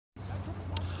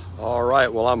All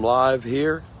right, well, I'm live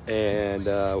here, and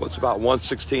it's about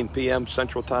 1:16 p.m.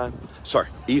 Central Time. Sorry,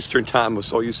 Eastern Time. I'm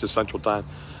so used to Central Time.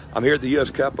 I'm here at the U.S.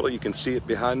 Capitol. You can see it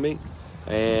behind me.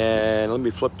 And let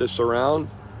me flip this around.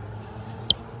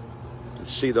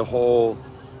 See the whole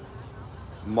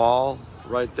mall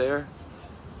right there,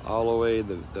 all the way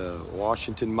the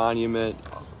Washington Monument,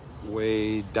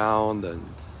 way down the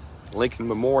Lincoln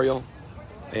Memorial,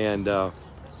 and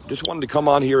just wanted to come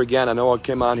on here again. I know I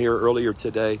came on here earlier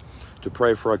today to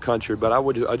pray for our country, but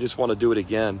I just want to do it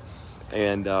again.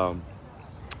 And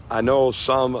I know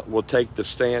some will take the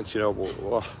stance,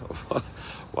 well,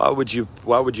 why would you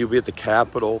be at the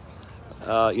Capitol?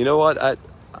 You know what?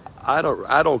 I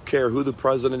don't care who the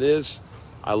president is.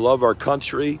 I love our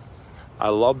country. I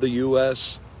love the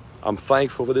U.S. I'm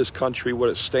thankful for this country, what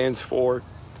it stands for.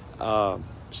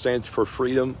 Stands for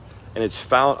freedom, and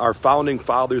our founding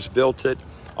fathers built it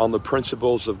on the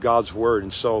principles of God's word.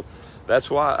 And so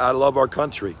that's why I love our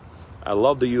country. I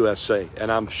love the USA,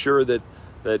 and I'm sure that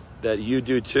you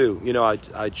do too.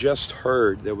 I just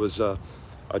heard there was a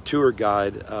tour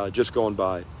guide just going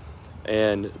by,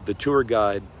 and the tour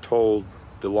guide told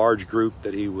the large group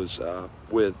that he was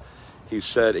with, he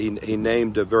said he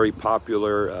named a very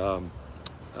popular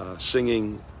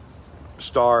singing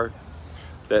star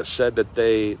that said that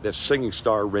the singing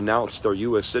star renounced their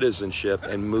U.S. citizenship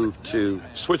and moved to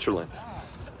Switzerland.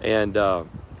 And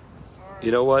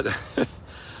you know what?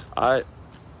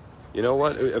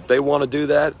 If they want to do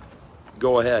that,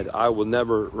 go ahead. I will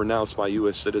never renounce my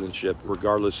U.S. citizenship,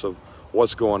 regardless of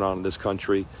what's going on in this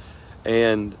country.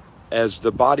 And as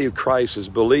the body of Christ, as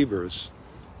believers,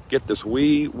 get this,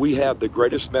 we have the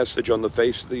greatest message on the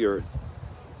face of the earth.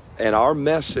 And our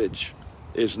message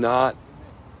is not,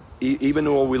 even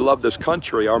though we love this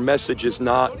country, our message is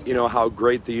not, how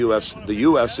great the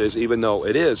U.S. is, even though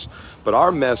it is. But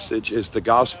our message is the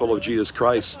gospel of Jesus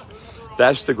Christ.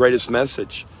 That's the greatest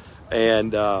message.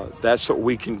 And that's what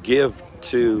we can give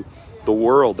to the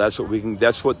world. That's what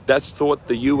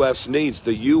the U.S. needs.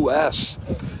 The U.S.,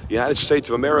 the United States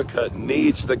of America,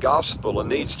 needs the gospel and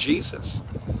needs Jesus.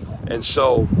 And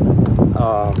so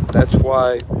that's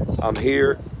why I'm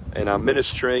here. And I'm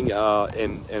ministering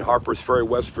in Harpers Ferry,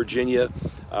 West Virginia,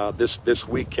 this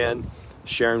weekend.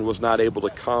 Sharon was not able to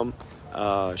come.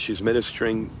 She's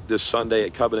ministering this Sunday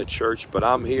at Covenant Church, but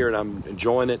I'm here and I'm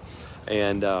enjoying it.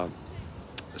 And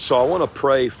so I want to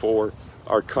pray for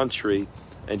our country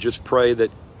and just pray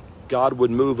that God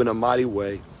would move in a mighty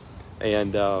way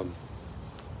and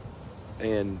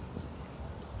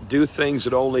do things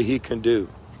that only He can do.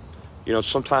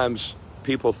 Sometimes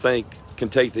people can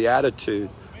take the attitude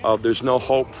of there's no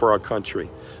hope for our country,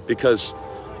 because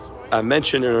I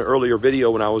mentioned in an earlier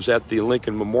video when I was at the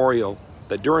Lincoln Memorial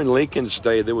that during Lincoln's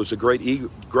day there was a great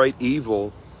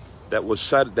evil that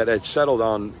had settled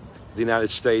on the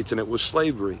United States, and it was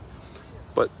slavery.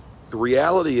 But the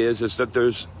reality is that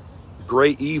there's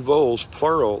great evils,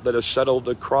 plural, that have settled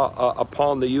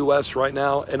upon the U.S. right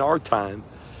now in our time,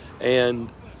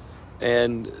 and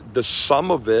the sum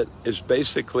of it is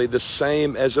basically the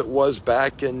same as it was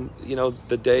back in,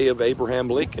 the day of Abraham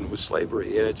Lincoln with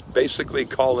slavery. And it's basically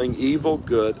calling evil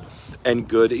good and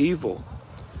good evil,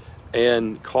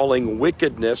 and calling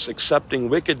wickedness, accepting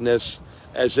wickedness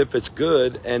as if it's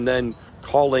good, and then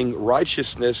calling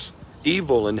righteousness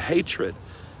evil and hatred.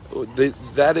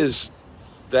 That's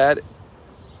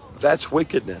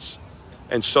wickedness.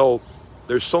 And so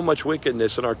there's so much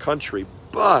wickedness in our country,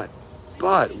 but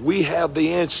we have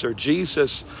the answer.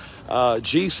 Jesus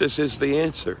is the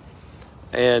answer,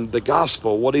 and the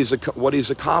gospel, what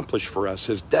he's accomplished for us,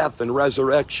 his death and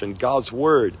resurrection, God's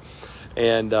word,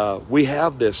 and we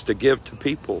have this to give to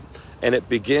people, and it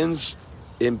begins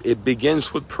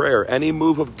with prayer. Any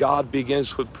move of God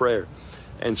begins with prayer,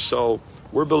 and so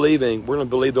we're going to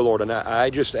believe the Lord, and I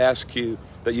just ask you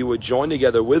that you would join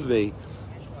together with me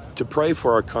to pray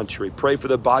for our country, pray for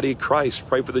the body of Christ,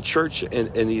 pray for the church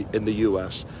in the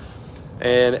U.S.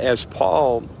 And as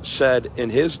Paul said in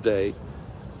his day,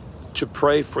 to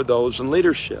pray for those in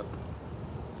leadership.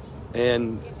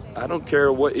 And I don't care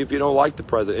if you don't like the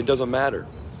president, it doesn't matter.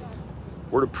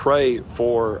 We're to pray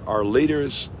for our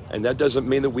leaders, and that doesn't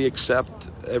mean that we accept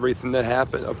everything that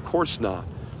happened. Of course not.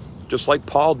 Just like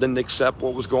Paul didn't accept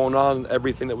what was going on,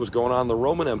 everything that was going on in the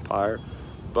Roman Empire,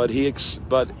 but he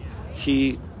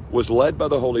was led by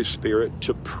the Holy Spirit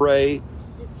to pray.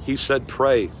 He said,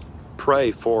 pray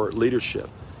for leadership.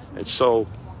 And so,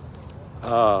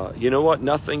 you know what?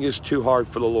 Nothing is too hard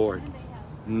for the Lord.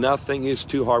 Nothing is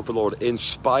too hard for the Lord. In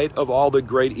spite of all the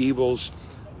great evils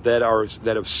that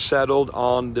have settled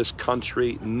on this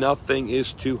country, nothing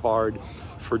is too hard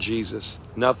for Jesus.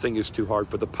 Nothing is too hard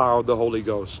for the power of the Holy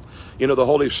Ghost. You know, the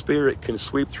Holy Spirit can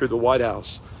sweep through the White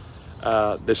House.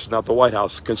 This is not the White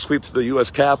House. Can sweep through the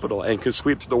U.S. Capitol and can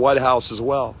sweep through the White House as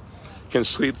well. Can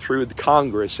sweep through the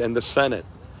Congress and the Senate.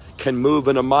 Can move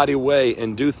in a mighty way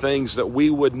and do things that we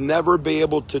would never be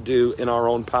able to do in our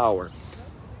own power.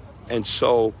 And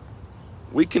so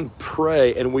we can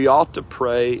pray, and we ought to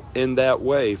pray in that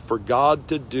way for God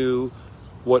to do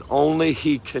what only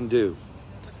He can do.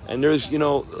 And there's, you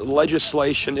know,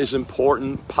 legislation is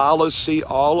important, policy,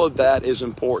 all of that is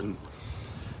important.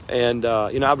 And,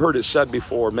 you know, I've heard it said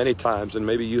before many times, and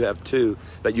maybe you have too,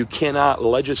 that you cannot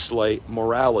legislate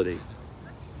morality.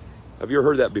 Have you ever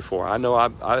heard that before? I know I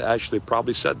actually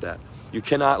probably said that. You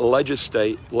cannot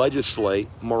legislate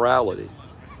morality.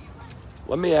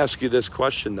 Let me ask you this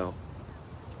question though.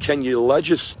 Can you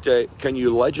legislate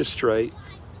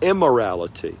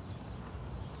immorality?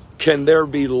 Can there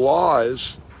be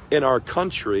laws in our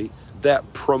country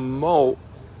that promote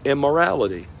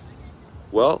immorality?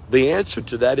 Well, the answer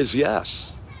to that is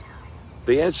yes.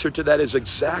 The answer to that is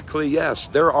exactly yes.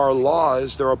 There are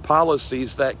laws, there are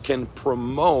policies that can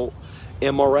promote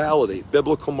immorality,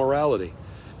 biblical morality.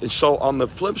 And so on the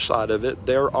flip side of it,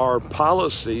 there are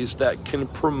policies that can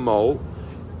promote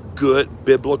good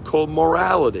biblical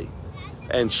morality.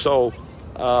 And so,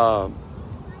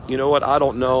 you know what? I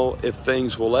don't know if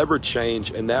things will ever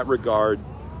change in that regard,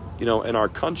 you know, in our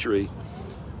country.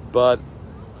 But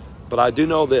I do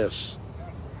know this,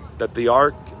 that the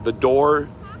ark, the door,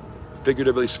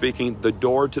 figuratively speaking, the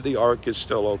door to the ark is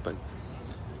still open.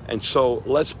 And so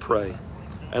let's pray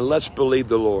and let's believe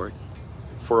the Lord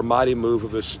for a mighty move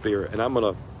of His Spirit. And I'm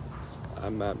not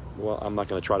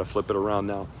going to try to flip it around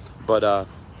now, but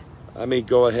let me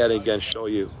go ahead and again show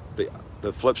you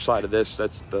the flip side of this.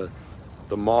 That's the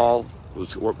mall,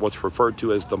 what's referred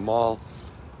to as the mall.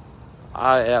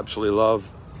 I absolutely love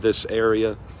this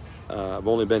area. I've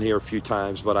only been here a few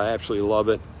times, but I absolutely love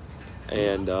it.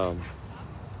 And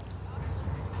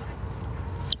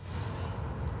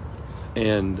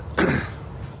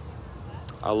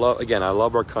I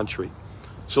love our country.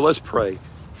 So let's pray.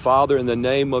 Father, in the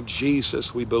name of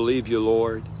Jesus, we believe you,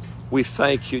 Lord. We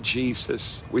thank you,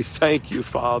 Jesus. We thank you,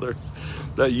 Father,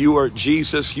 that you are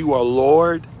Jesus, you are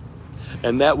Lord,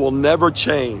 and that will never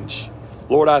change.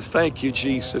 Lord, I thank you,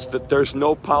 Jesus, that there's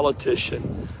no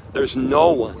politician, there's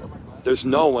no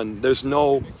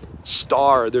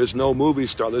star, there's no movie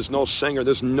star, there's no singer,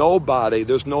 there's nobody,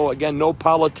 there's no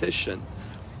politician,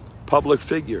 public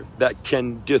figure that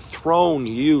can dethrone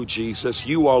you, Jesus.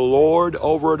 You are Lord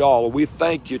over it all. We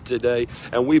thank you today,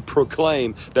 and we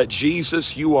proclaim that,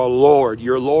 Jesus, you are Lord.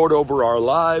 You're Lord over our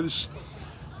lives.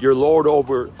 You're Lord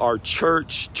over our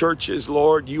churches,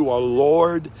 Lord. You are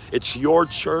Lord. It's your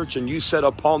church, and you said,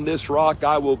 upon this rock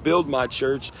I will build my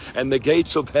church, and the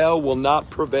gates of hell will not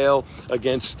prevail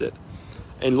against it.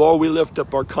 And Lord, we lift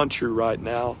up our country right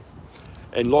now.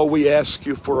 And Lord, we ask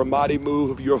you for a mighty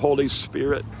move of your Holy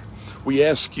Spirit. We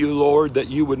ask you, Lord, that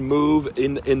you would move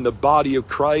in the body of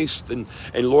Christ, and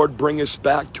Lord, bring us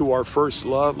back to our first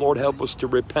love. Lord, help us to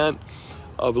repent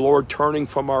of, Lord, turning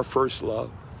from our first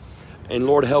love. And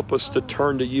Lord, help us to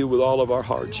turn to you with all of our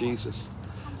heart, Jesus.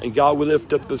 And God, we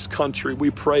lift up this country. We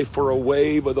pray for a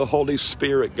wave of the Holy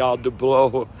Spirit, God, to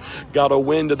blow. God, a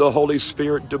wind of the Holy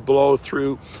Spirit to blow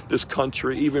through this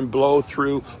country, even blow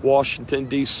through Washington,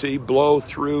 D.C., blow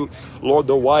through, Lord,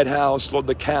 the White House, Lord,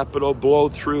 the Capitol, blow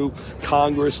through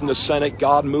Congress and the Senate.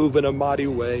 God, move in a mighty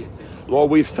way.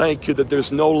 Lord, we thank you that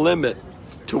there's no limit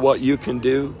to what you can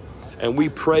do. And we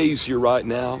praise you right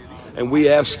now. And we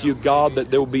ask you, God, that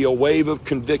there will be a wave of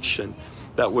conviction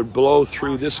that would blow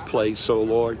through this place, oh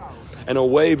Lord, and a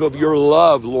wave of your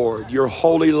love, Lord, your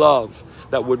holy love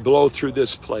that would blow through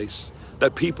this place,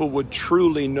 that people would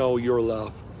truly know your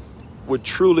love, would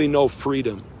truly know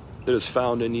freedom that is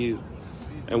found in you.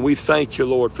 And we thank you,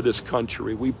 Lord, for this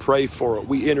country. We pray for it.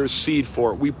 We intercede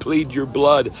for it. We plead your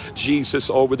blood, Jesus,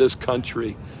 over this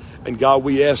country. And God,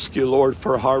 we ask you, Lord,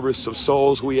 for a harvest of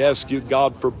souls. We ask you,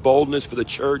 God, for boldness for the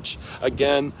church,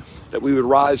 again, that we would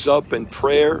rise up in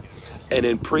prayer and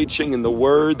in preaching in the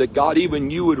word, that God, even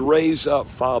you would raise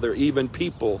up, Father, even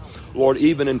people, Lord,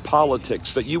 even in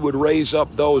politics, that you would raise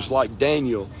up those like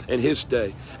Daniel in his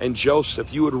day and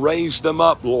Joseph. You would raise them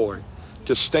up, Lord,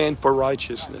 to stand for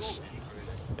righteousness.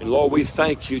 And Lord, we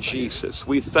thank you, Jesus.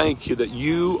 We thank you that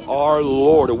you are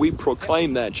Lord. And we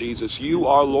proclaim that, Jesus. You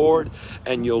are Lord,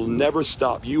 and you'll never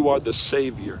stop. You are the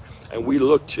Savior. And we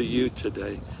look to you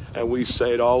today. And we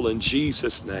say it all in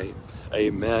Jesus' name.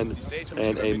 Amen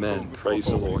and amen. Praise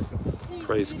the Lord.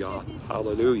 Praise God.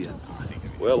 Hallelujah.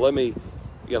 Well, let me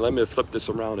flip this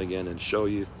around again and show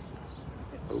you.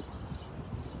 Oh,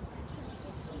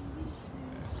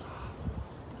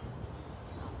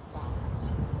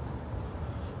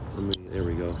 There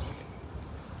we go.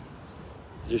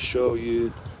 Just show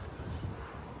you.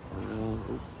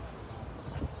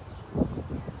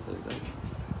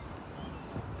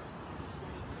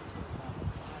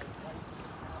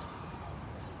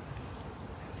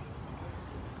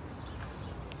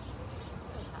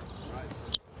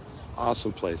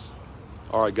 Awesome place.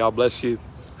 All right, God bless you.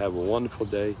 Have a wonderful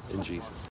day in Jesus.